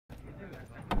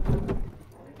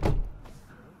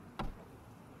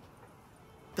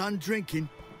done drinking?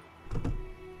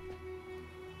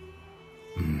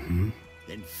 Mm-hmm.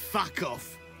 Then fuck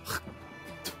off.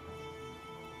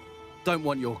 Don't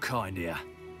want your kind here.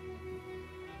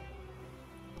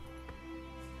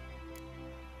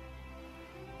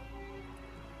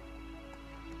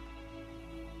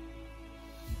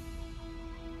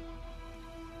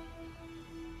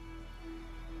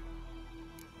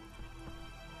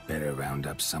 Better round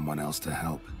up someone else to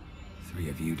help. 3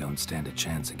 of you don't stand a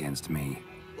chance against me.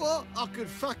 What? I could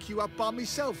fuck you up by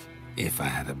myself. If I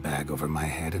had a bag over my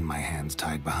head and my hands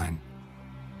tied behind...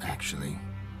 Actually,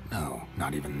 no,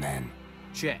 not even then.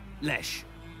 Chet, Lesh,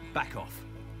 back off.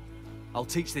 I'll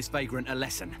teach this vagrant a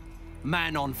lesson.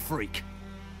 Man on freak.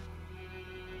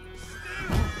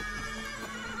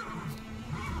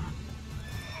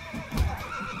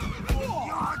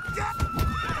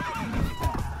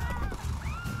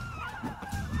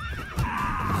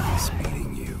 Nice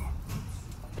meeting you.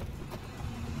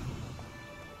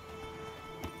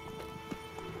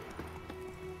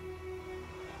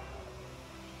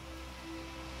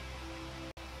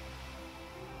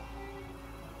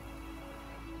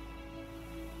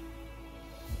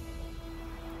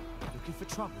 Looking for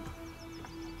trouble?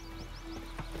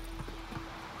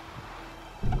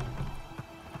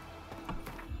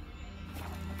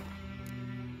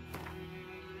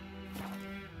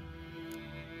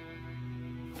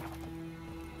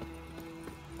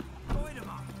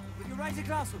 Will you raise a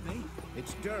glass with me?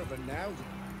 It's Durban now.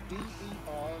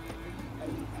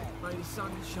 D-E-R-V-A-N. May the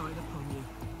sun shine upon you.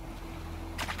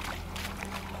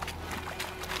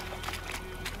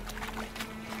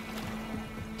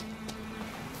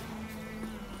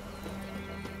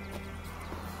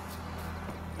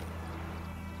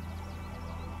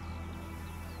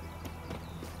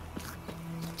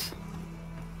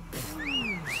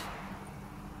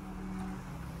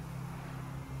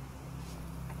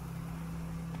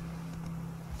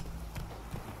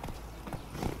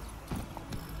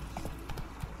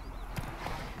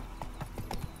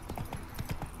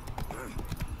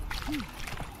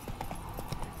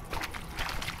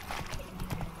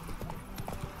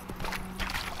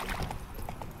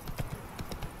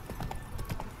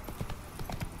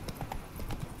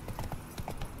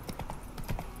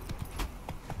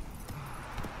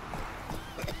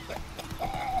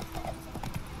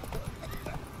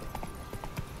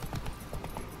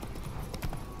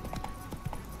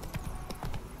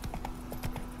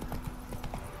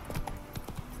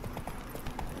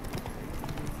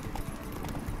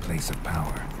 Place of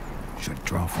power. Should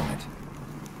draw from it.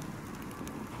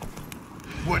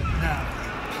 What now,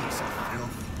 you piece of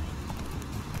filth?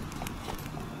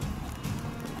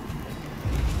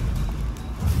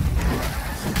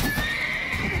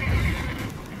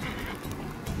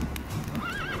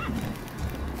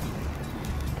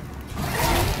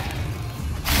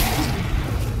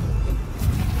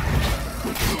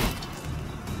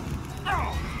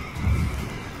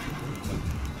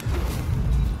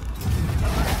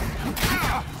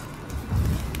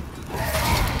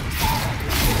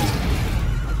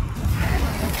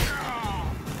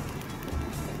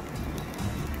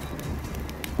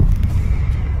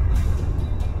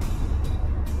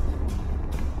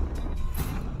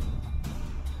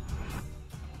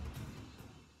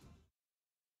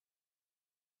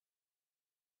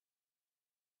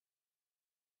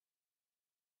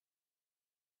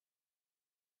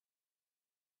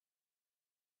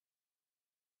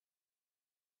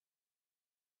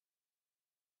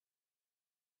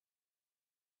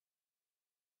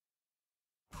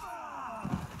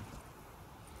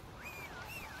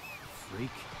 Freak.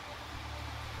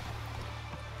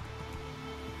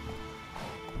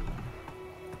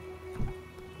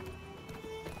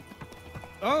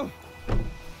 Oh!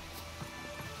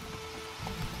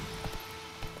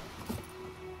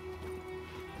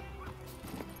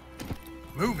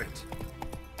 Move it!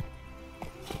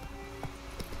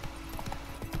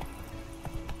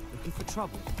 Looking for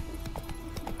trouble?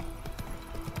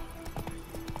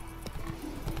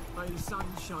 May the sun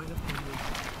shine upon you.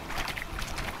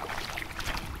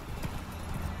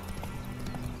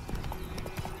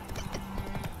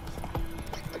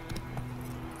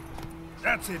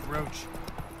 That's it, Roach.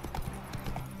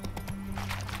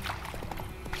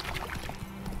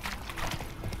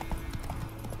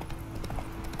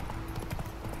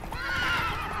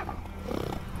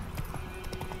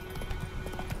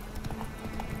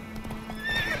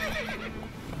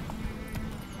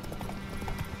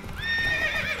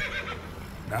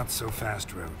 Not so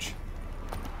fast, Roach.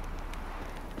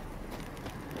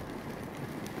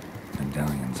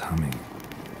 Medallion's humming.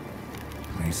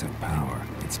 Place of power.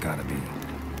 It's gotta be.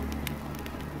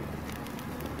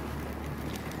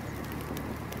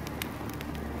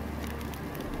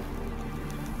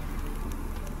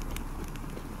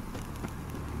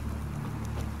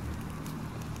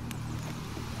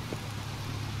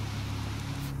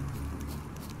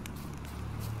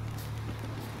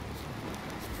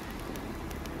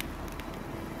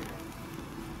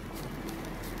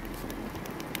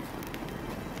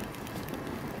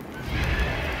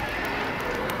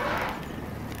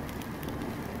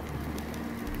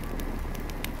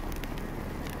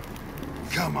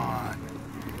 Come on.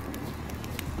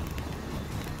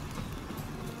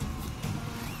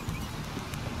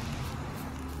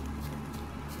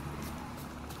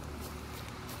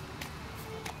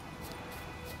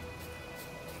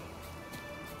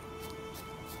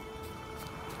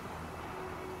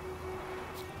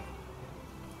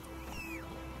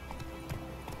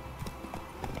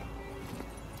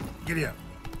 Giddy up.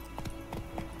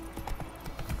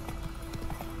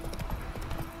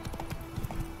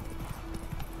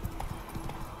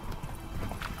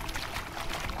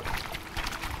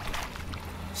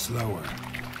 Slower.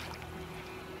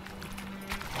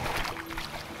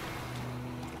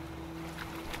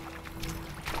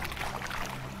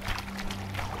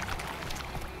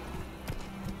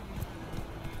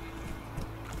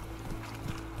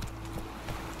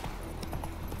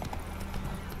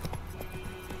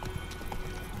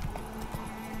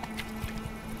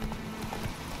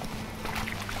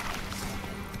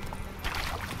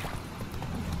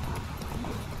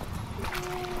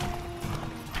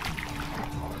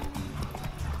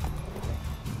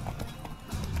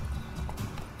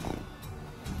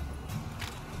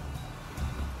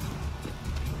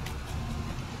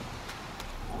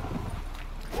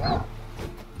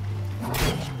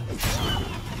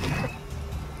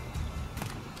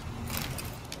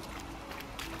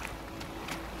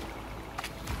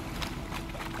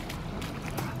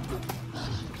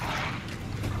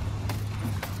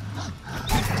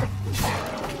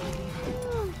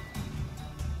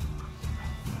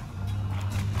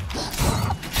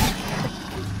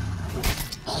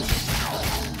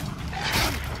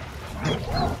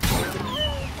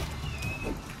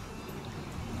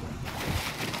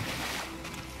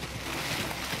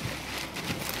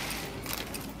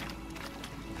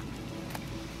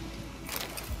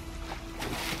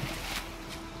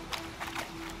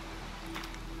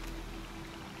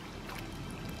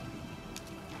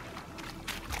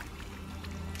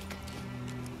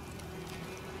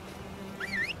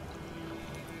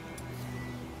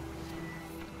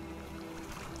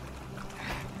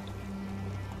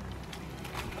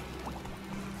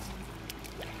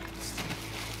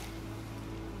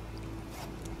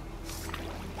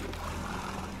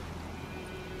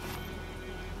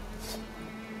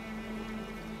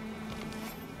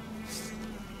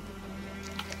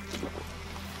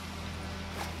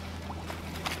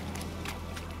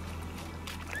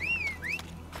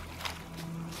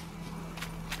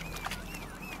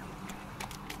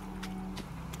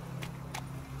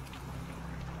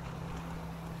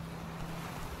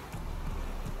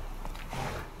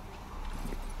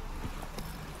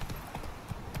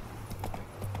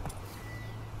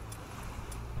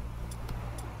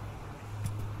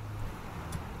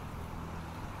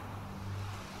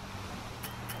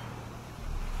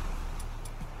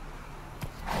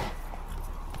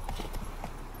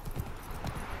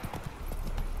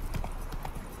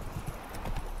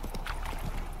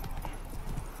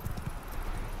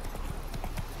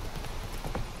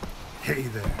 Hey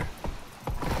there.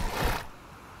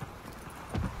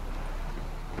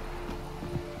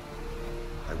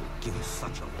 I will give you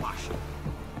such a washing.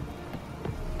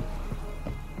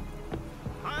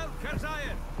 Heil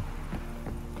Kerzayen!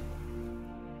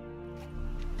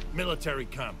 Military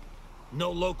camp.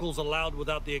 No locals allowed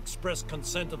without the express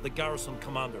consent of the garrison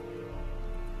commander.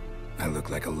 I look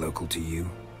like a local to you?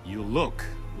 You look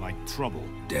like trouble.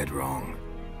 Dead wrong.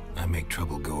 I make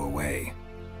trouble go away.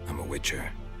 I'm a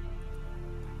witcher.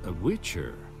 A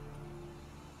witcher?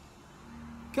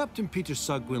 Captain Peter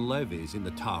Saar Gwynleve is in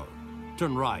the tower.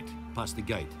 Turn right, past the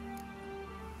gate.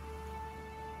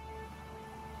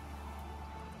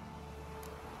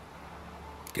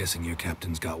 Guessing your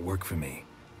captain's got work for me.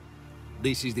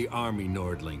 This is the army,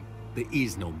 Nordling. There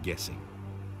is no guessing.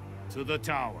 To the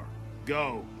tower.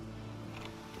 Go.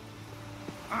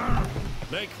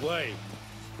 Make way.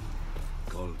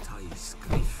 Goltais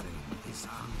Griffin is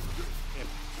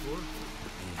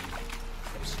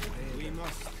We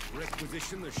must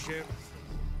requisition the ship.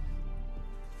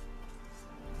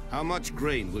 How much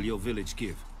grain will your village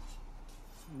give?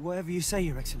 Whatever you say,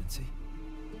 Your Excellency.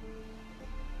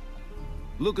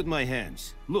 Look at my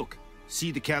hands. Look.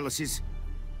 See the calluses?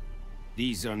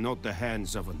 These are not the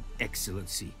hands of an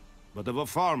excellency, but of a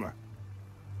farmer.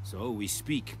 So we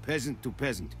speak peasant to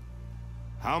peasant.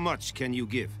 How much can you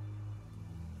give?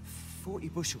 40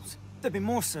 bushels. There'd be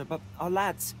more, sir, but our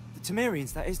lads, the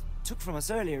Temerians, that is, took from us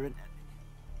earlier and...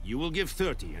 You will give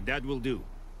 30, and that will do.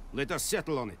 Let us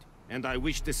settle on it, and I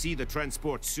wish to see the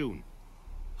transport soon.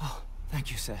 Oh,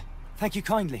 thank you, sir. Thank you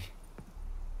kindly.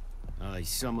 I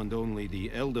summoned only the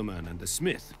Elderman and the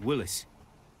smith, Willis.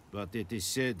 But it is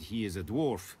said he is a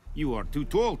dwarf. You are too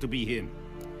tall to be him.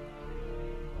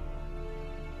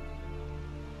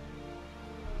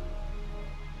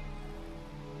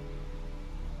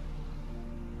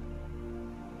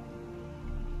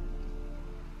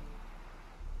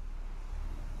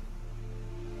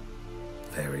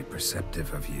 Very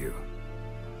perceptive of you.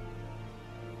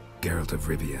 Geralt of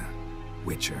Rivia,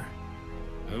 Witcher.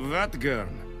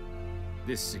 Vatt'ghern.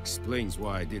 This explains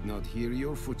why I did not hear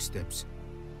your footsteps.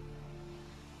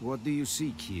 What do you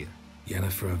seek here?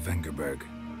 Yennefer of Vengerberg.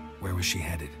 Where was she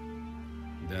headed?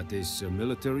 That is a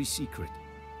military secret.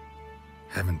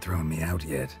 Haven't thrown me out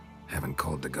yet. Haven't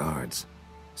called the guards.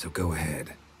 So go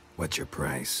ahead. What's your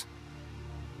price?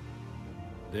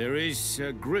 There is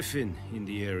a griffin in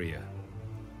the area.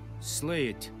 Slay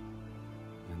it.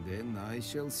 And then I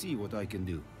shall see what I can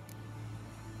do.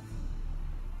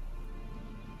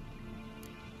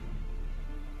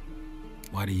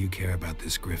 Why do you care about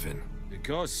this griffin?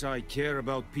 Because I care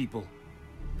about people.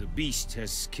 The beast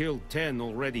has killed 10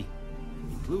 already,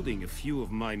 including a few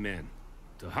of my men.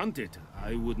 To hunt it,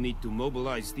 I would need to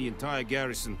mobilize the entire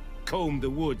garrison, comb the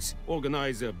woods,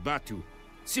 organize a battue.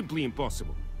 Simply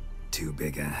impossible. Too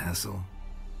big a hassle?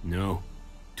 No,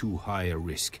 too high a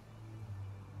risk.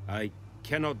 I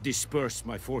cannot disperse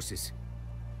my forces.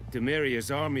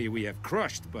 Temeria's army we have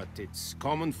crushed, but its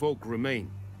common folk remain,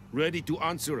 ready to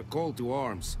answer a call to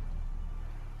arms.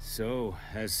 So,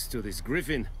 as to this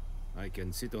griffin, I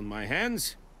can sit on my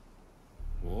hands,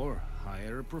 or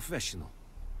hire a professional.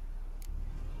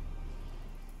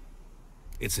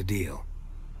 It's a deal.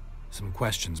 Some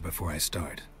questions before I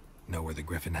start. Know where the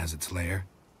griffin has its lair?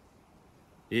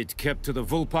 It kept to the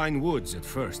Vulpine Woods at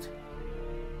first.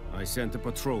 I sent a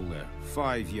patrol there,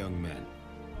 5 young men.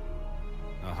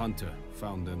 A hunter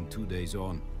found them 2 days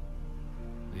on.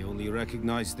 They only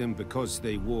recognized them because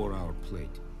they wore our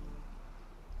plate.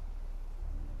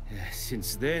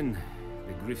 Since then,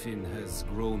 the griffin has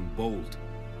grown bold.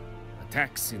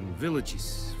 Attacks in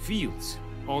villages, fields,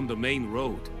 on the main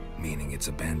road. Meaning it's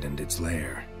abandoned its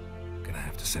lair. Gonna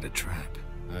have to set a trap.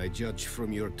 I judge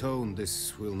from your tone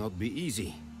this will not be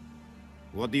easy.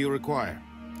 What do you require?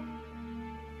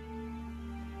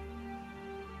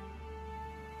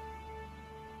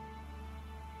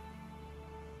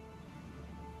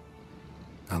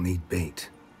 I'll need bait,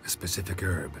 a specific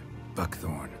herb,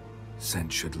 buckthorn.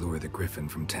 Scent should lure the griffin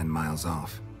from 10 miles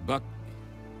off.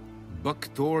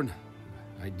 Buckthorn?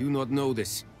 I do not know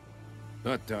this.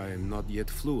 But I am not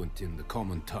yet fluent in the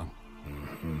common tongue.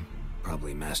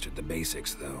 Probably mastered the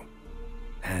basics, though.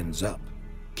 Hands up.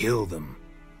 Kill them.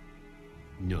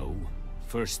 No.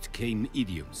 First came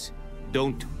idioms.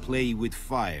 Don't play with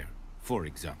fire, for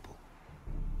example.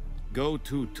 Go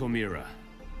to Tomira,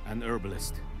 an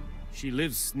herbalist. She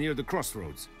lives near the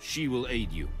crossroads. She will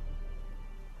aid you.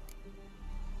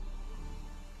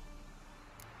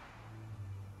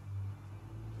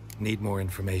 Need more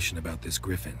information about this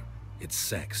griffin. Its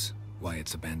sex, why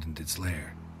it's abandoned its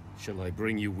lair. Shall I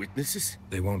bring you witnesses?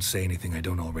 They won't say anything I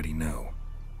don't already know.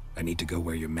 I need to go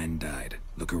where your men died.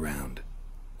 Look around.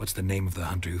 What's the name of the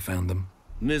hunter who found them?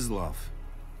 Mislav.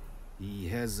 He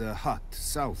has a hut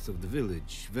south of the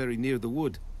village, very near the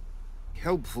wood.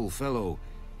 Helpful fellow.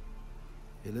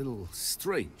 A little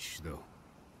strange, though.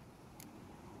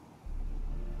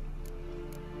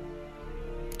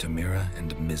 Tomira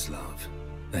and Mislav.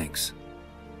 Thanks.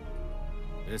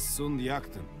 Es sunt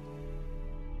jactem.